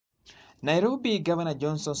Nairobi Governor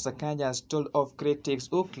Johnson Sakaja has told off critics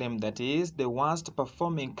who claim that he is the worst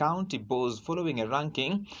performing county boss following a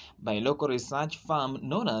ranking by local research firm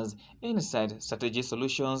known as Inside Strategy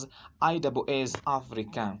Solutions IAS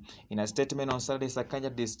Africa. In a statement on Saturday,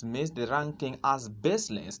 Sakaja dismissed the ranking as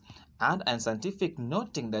baseless and unscientific,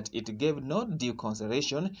 noting that it gave no due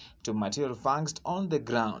consideration to material facts on the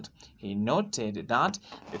ground. He noted that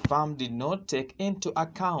the firm did not take into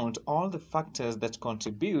account all the factors that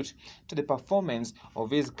contribute to the performance of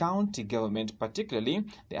his county government, particularly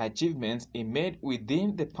the achievements he made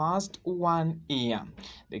within the past 1 year.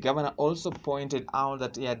 The governor also pointed out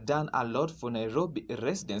that he had done a lot for Nairobi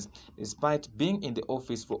residents despite being in the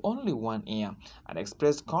office for only 1 year, and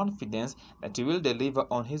expressed confidence that he will deliver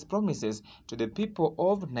on his promises to the people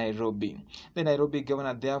of Nairobi. The Nairobi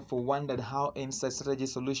governor therefore wondered how Inside Strategy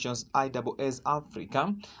Solutions IAS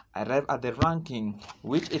Africa arrived at the ranking,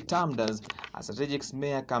 which it termed as a strategic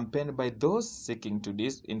smear campaign by those seeking to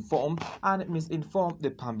disinform and misinform the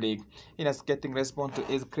public. In a scathing response to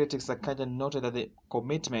his critics, Sakaja noted that the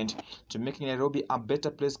commitment to making Nairobi a better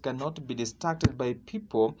place cannot be distracted by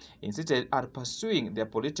people insisted at pursuing their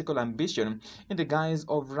political ambition in the guise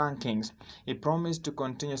of rankings. He promised to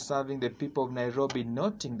continue serving the people of Nairobi,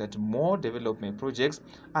 noting that more development projects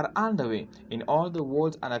are underway in all the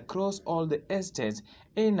wards and across all the estates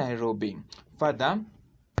in Nairobi. Further,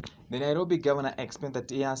 the Nairobi governor explained that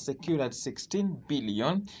he has secured 16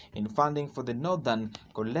 billion in funding for the Northern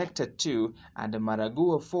Collector 2 and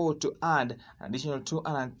Maragua 4 to add an additional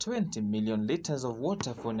 220 million liters of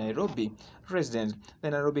water for Nairobi residents.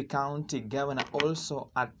 The Nairobi County governor also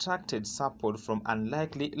attracted support from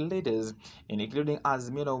unlikely leaders, including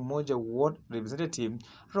Azimio la Umoja Ward Representative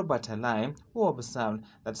Robert Alai, who observed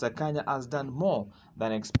that Sakaja has done more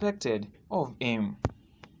than expected of him.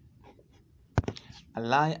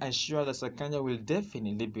 Alai assured that Sakaja will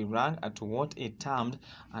definitely be ranked at what he termed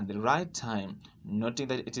at the right time, noting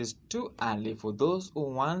that it is too early for those who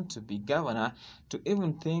want to be governor to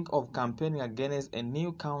even think of campaigning against a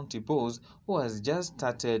new county boss who has just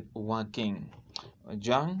started working.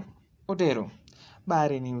 John Odero,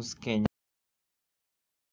 Bahari News, Kenya.